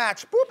 there's a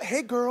match. Boop,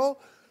 hey girl,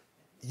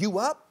 you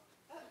up?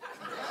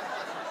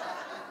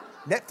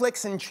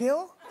 Netflix and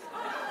chill?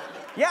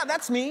 Yeah,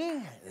 that's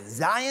me,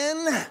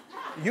 Zion.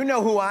 You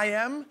know who I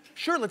am.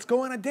 Sure, let's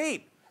go on a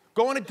date.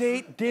 Go on a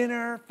date,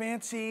 dinner,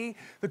 fancy.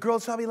 The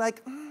girl's probably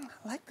like, I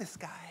like this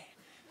guy.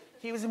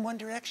 He was in One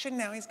Direction,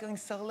 now he's going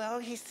solo.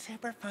 He's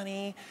super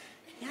funny.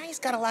 Yeah, he's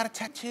got a lot of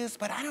tattoos,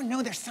 but I don't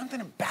know, there's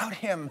something about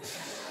him.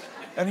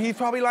 And he's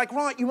probably like,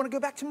 right, you want to go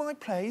back to my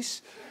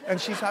place? And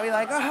she's probably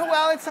like, oh,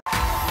 well, it's...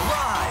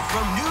 Live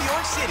from New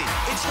York City,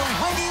 it's the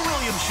Wendy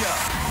Williams Show.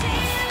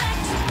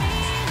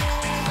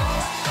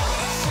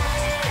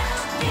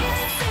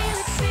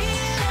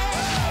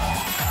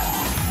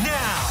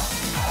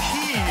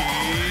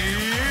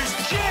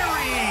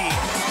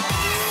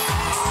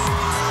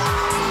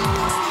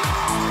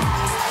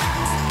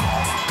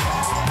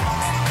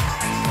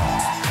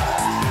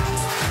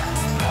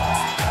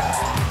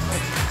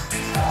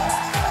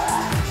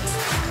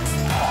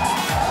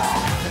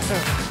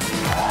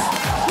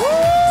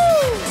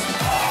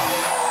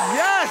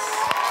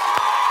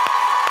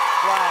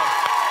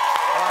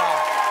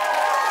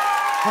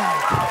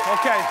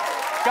 Okay,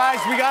 guys,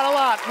 we got a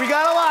lot. We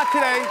got a lot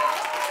today.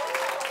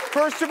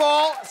 First of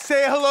all,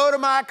 say hello to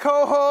my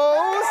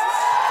co-hosts.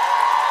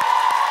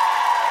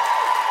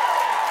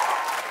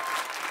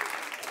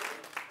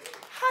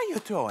 How you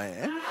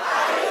doing?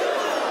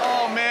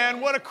 Oh,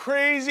 man, what a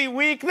crazy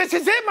week. This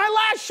is it, my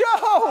last show.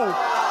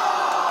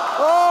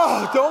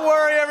 Oh, don't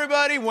worry,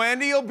 everybody.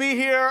 Wendy will be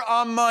here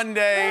on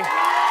Monday.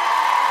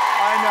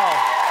 I know.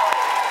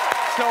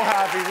 So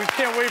happy. We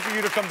can't wait for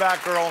you to come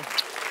back, girl.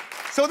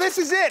 So this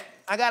is it.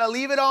 I gotta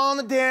leave it all on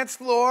the dance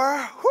floor.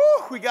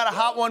 Whew, we got a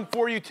hot one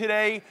for you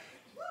today.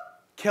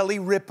 Kelly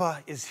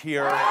Ripa is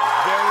here.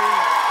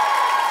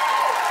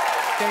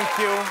 Thank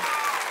you.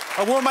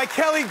 I wore my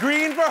Kelly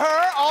green for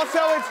her. Also,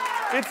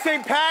 It's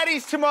St.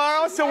 Patty's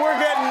tomorrow, so we're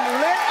getting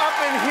lit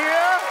up in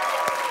here.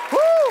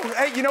 Woo!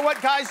 Hey, you know what,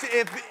 guys?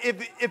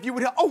 If you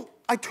would, oh,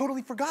 I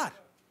totally forgot.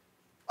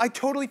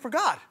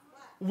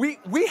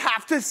 We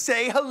have to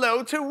say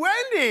hello to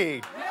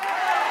Wendy.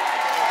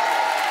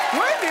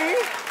 Wendy,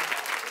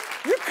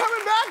 you're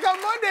coming back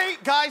on Monday.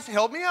 Guys,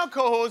 help me out,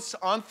 co-hosts.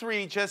 On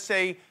 3, just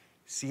say,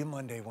 see you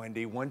Monday,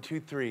 Wendy. 1, 2,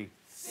 3.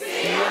 See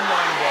you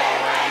Monday,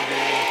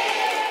 Wendy.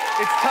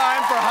 It's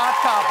time for Hot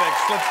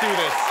Topics. Let's do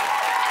this.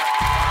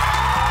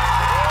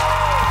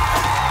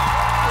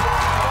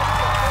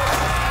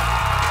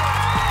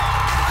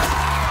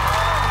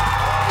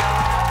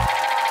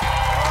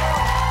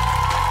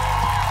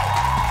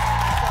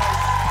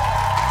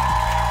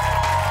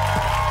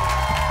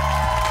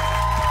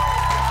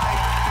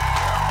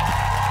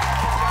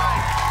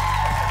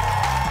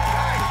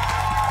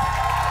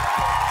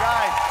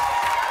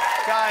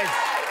 Guys,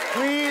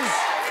 please.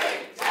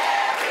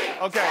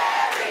 Okay,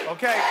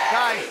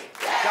 guys.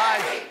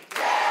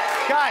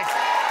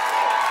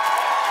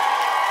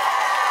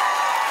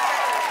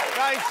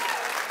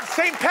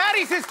 St.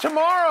 Patty's is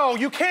tomorrow.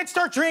 You can't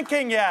start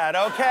drinking yet,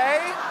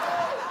 okay?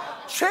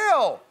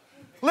 Chill.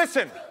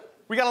 Listen,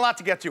 we got a lot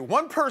to get to.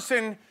 One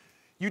person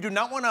you do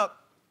not want to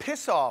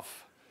piss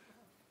off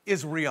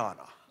is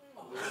Rihanna,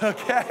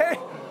 okay?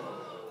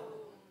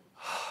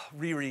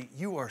 Riri,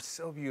 you are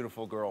so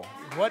beautiful, girl.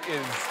 What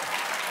is...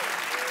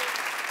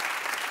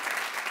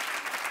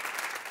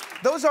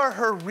 Those are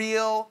her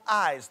real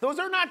eyes. Those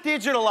are not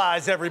digital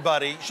eyes,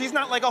 everybody. She's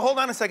not like, oh, hold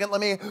on a second, let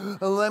me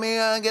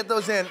get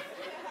those in.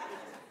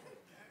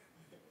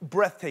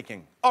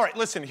 Breathtaking. All right,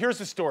 listen, here's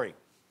the story.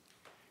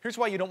 Here's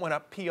why you don't want to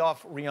pee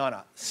off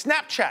Rihanna.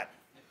 Snapchat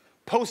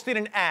posted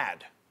an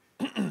ad.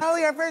 Oh,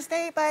 your first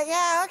date, but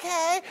yeah,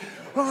 okay.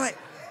 Right.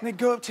 And they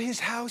go up to his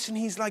house, and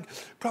he's like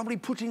probably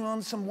putting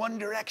on some One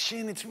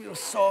Direction. It's real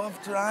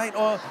soft, right?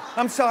 Or,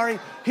 I'm sorry,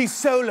 he's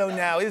solo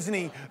now, isn't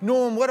he?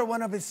 Norm, what are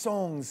one of his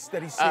songs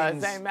that he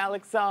sings? Zayn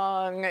Malik's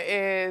song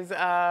is,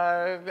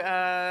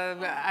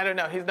 I don't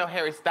know, he's no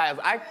Harry Styles.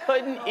 I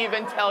couldn't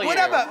even tell you.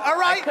 Whatever, all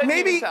right,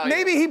 maybe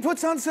he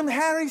puts on some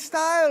Harry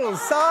Styles.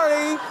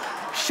 Sorry.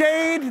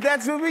 Shade,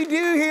 that's what we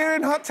do here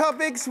in Hot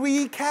Topics.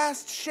 We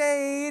cast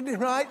shade,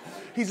 right?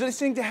 He's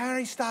listening to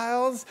Harry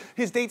Styles.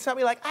 His date's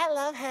probably like, I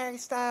love Harry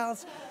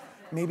Styles.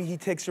 Maybe he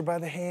takes her by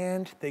the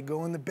hand. They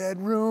go in the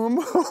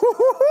bedroom.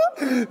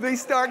 They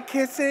start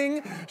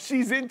kissing.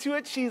 She's into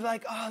it. She's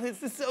like, oh,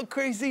 this is so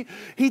crazy.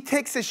 He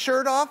takes his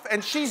shirt off,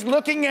 and she's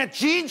looking at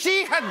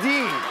Gigi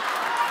Hadid.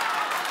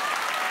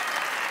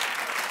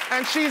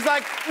 And she's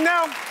like,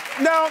 no,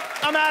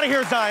 I'm out of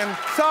here, Zion.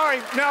 Sorry,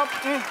 no,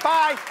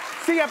 bye.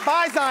 See ya,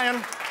 bye,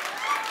 Zion.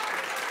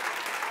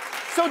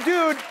 So,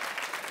 dude,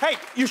 hey,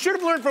 you should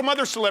have learned from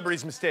other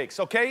celebrities' mistakes,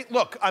 okay?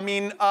 Look, I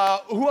mean,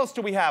 who else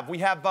do we have? We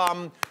have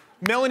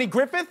Melanie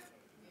Griffith.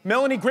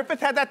 Melanie Griffith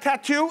had that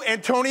tattoo,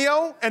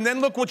 Antonio, and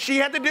then look what she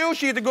had to do.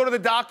 She had to go to the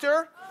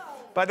doctor.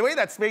 By the way,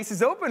 that space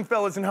is open,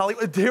 fellas in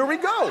Hollywood. Here we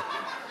go.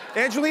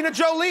 Angelina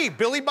Jolie,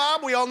 Billy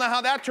Bob, we all know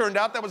how that turned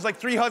out. That was like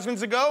 3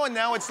 husbands ago, and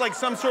now it's like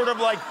some sort of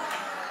like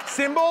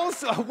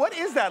symbols. What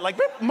is that? Like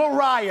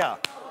Mariah.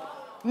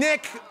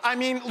 Nick, I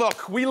mean,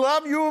 look, we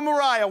love you and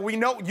Mariah. We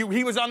know you.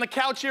 He was on the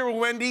couch here with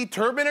Wendy,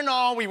 turban and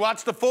all. We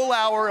watched the full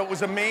hour. It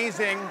was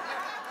amazing.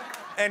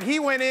 And he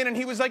went in and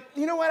he was like,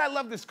 you know what? I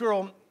love this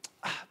girl.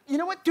 You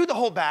know what? Do the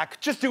whole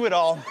back. Just do it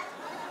all.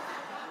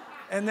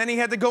 And then he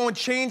had to go and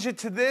change it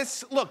to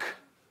this. Look,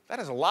 that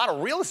is a lot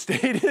of real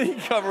estate he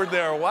covered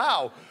there.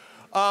 Wow.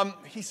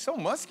 He's so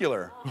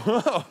muscular.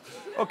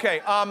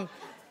 Okay.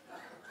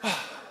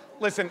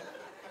 Listen,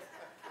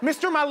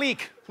 Mr.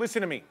 Malik,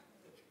 listen to me.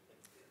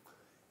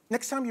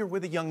 Next time you're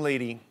with a young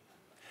lady,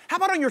 how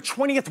about on your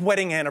 20th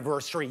wedding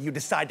anniversary, you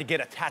decide to get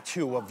a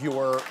tattoo of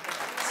your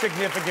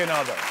significant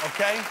other,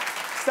 okay?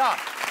 Stop.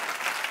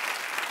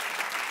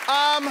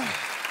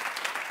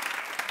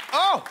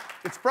 Oh,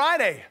 it's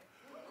Friday.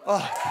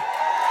 Oh.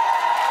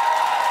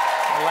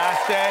 The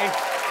last day.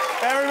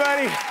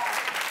 Everybody,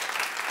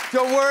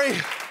 don't worry.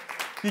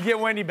 You get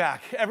Wendy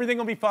back. Everything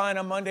will be fine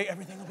on Monday.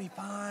 Everything will be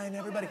fine,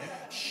 everybody.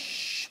 Shh.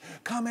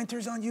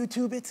 Commenters on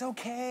YouTube, it's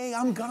okay,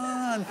 I'm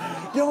gone.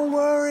 Don't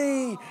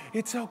worry,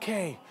 it's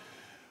okay.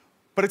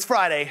 But it's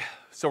Friday,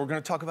 so we're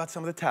gonna talk about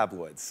some of the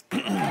tabloids. You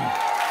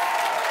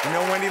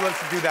know Wendy loves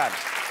to do that.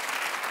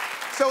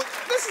 So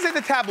this is in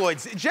the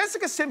tabloids.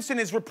 Jessica Simpson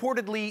is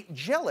reportedly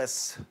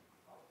jealous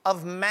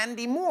of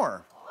Mandy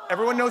Moore.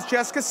 Everyone knows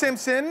Jessica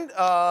Simpson,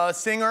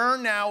 singer,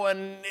 now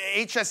an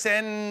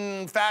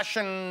HSN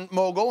fashion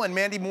mogul, and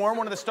Mandy Moore,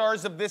 one of the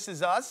stars of This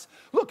Is Us.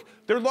 Look,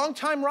 they're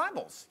longtime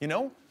rivals, you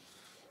know?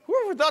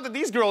 Whoever thought that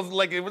these girls,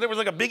 like, there was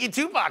like a Biggie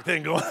Tupac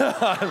thing going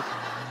on?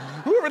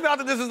 Whoever thought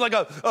that this was like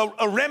a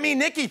Remy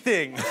Nikki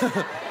thing?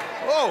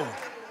 Whoa.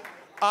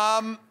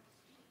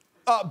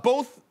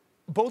 Both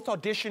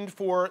auditioned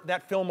for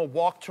that film, A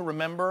Walk to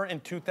Remember, in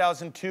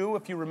 2002.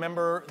 If you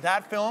remember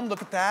that film,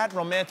 look at that,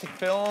 romantic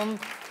film.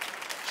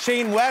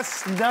 Shane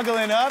West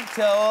snuggling up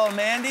to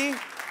Mandy.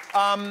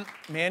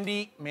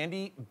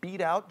 Mandy beat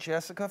out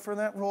Jessica for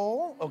that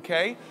role,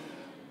 okay?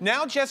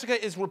 Now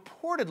Jessica is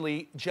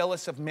reportedly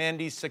jealous of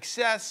Mandy's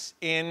success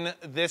in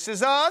This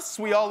Is Us.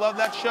 We all love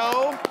that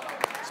show.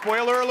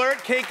 Spoiler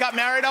alert, Kate got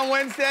married on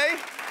Wednesday.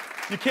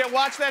 You can't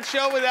watch that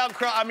show without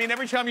crying. I mean,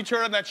 every time you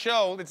turn on that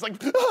show, it's like,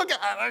 oh God,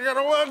 I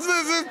gotta watch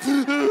this.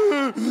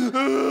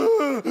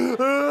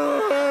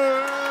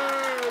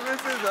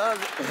 This Is Us.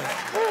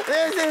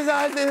 This Is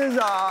Us. This Is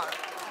Us.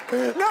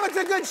 No, it's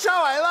a good show.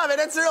 I love it.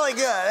 It's really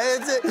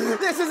good.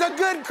 This is a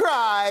good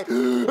cry.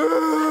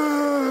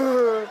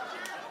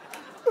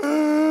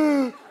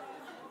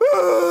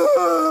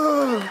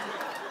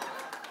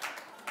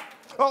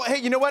 Oh, hey,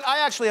 you know what? I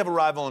actually have a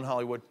rival in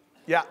Hollywood.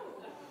 Yeah,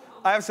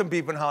 I have some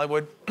beef in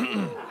Hollywood.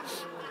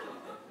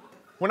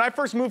 When I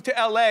first moved to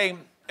LA,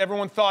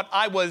 everyone thought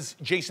I was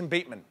Jason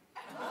Bateman.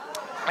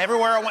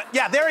 Everywhere I went,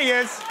 yeah, there he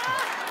is.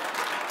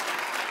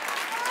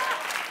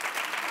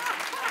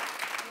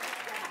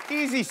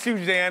 Easy,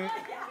 Suzanne.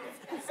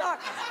 I'm sorry.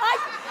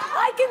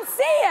 I can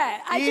see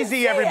it. I can Easy,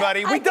 see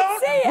everybody. It. I can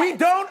see it. We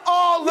don't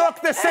all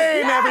look the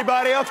same, Yeah.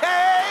 everybody,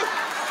 okay?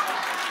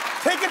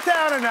 Take it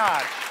down a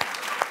notch.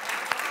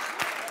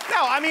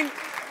 No, I mean,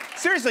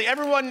 seriously,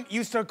 everyone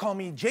used to call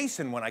me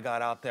Jason when I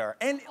got out there.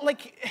 And,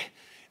 like,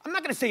 I'm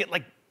not gonna say it,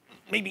 like,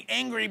 maybe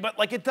angry, but,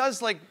 like, it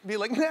does, like, be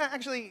like, nah,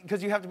 actually,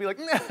 because you have to be like,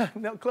 nah,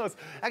 no, close.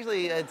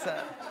 Actually,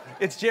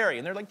 it's Jerry.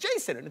 And they're like,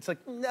 Jason. And it's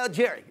like, no,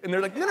 Jerry. And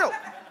they're like, no,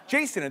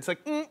 Jason. And it's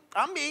like,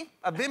 I'm me.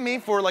 I've been me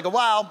for, like, a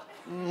while.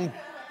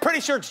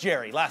 Pretty sure it's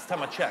Jerry, last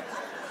time I checked.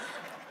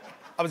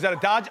 I was at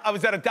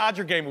a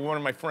Dodger game with one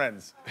of my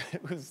friends.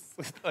 It was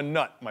a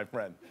nut, my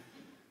friend.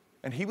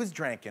 And he was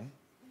drinking,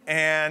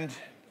 and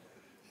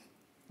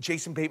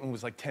Jason Bateman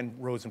was like 10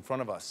 rows in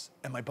front of us.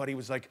 And my buddy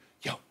was like,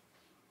 yo,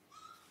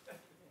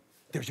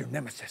 there's your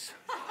nemesis.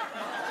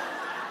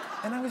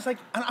 And I was like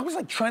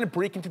trying to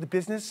break into the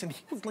business, and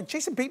he was like,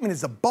 Jason Bateman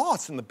is the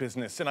boss in the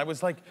business. And I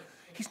was like,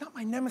 he's not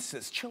my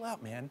nemesis, chill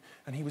out, man.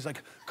 And he was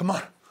like, come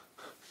on,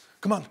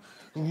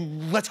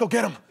 let's go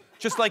get him.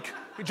 Just like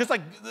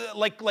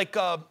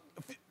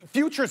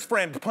Future's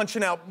friend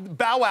punching out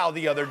Bow Wow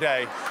the other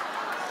day.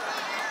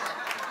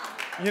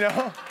 You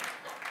know?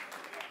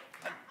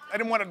 I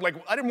didn't want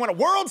a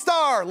world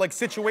star like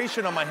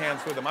situation on my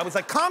hands with him. I was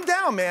like, calm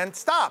down, man,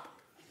 stop.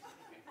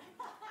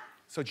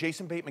 So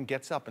Jason Bateman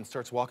gets up and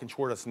starts walking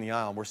toward us in the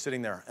aisle, and we're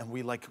sitting there, and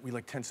we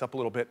tense up a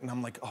little bit, and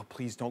I'm like, oh,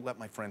 please don't let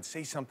my friend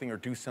say something or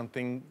do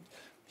something.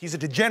 He's a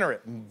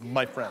degenerate,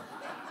 my friend.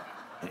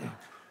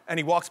 And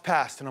he walks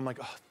past, and I'm like,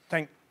 oh,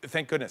 thank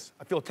goodness.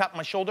 I feel a tap on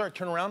my shoulder, I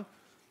turn around,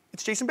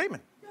 it's Jason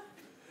Bateman.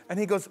 And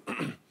he goes,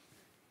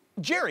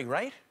 Jerry,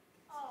 right?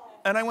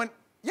 And I went,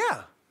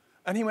 yeah.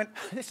 And he went,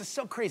 this is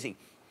so crazy.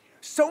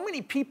 So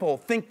many people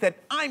think that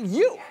I'm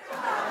you.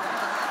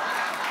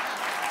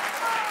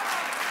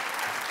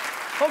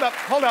 Hold up.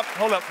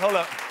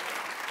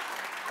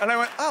 And I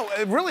went,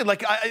 oh, really?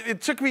 Like,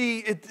 it took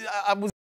me, I was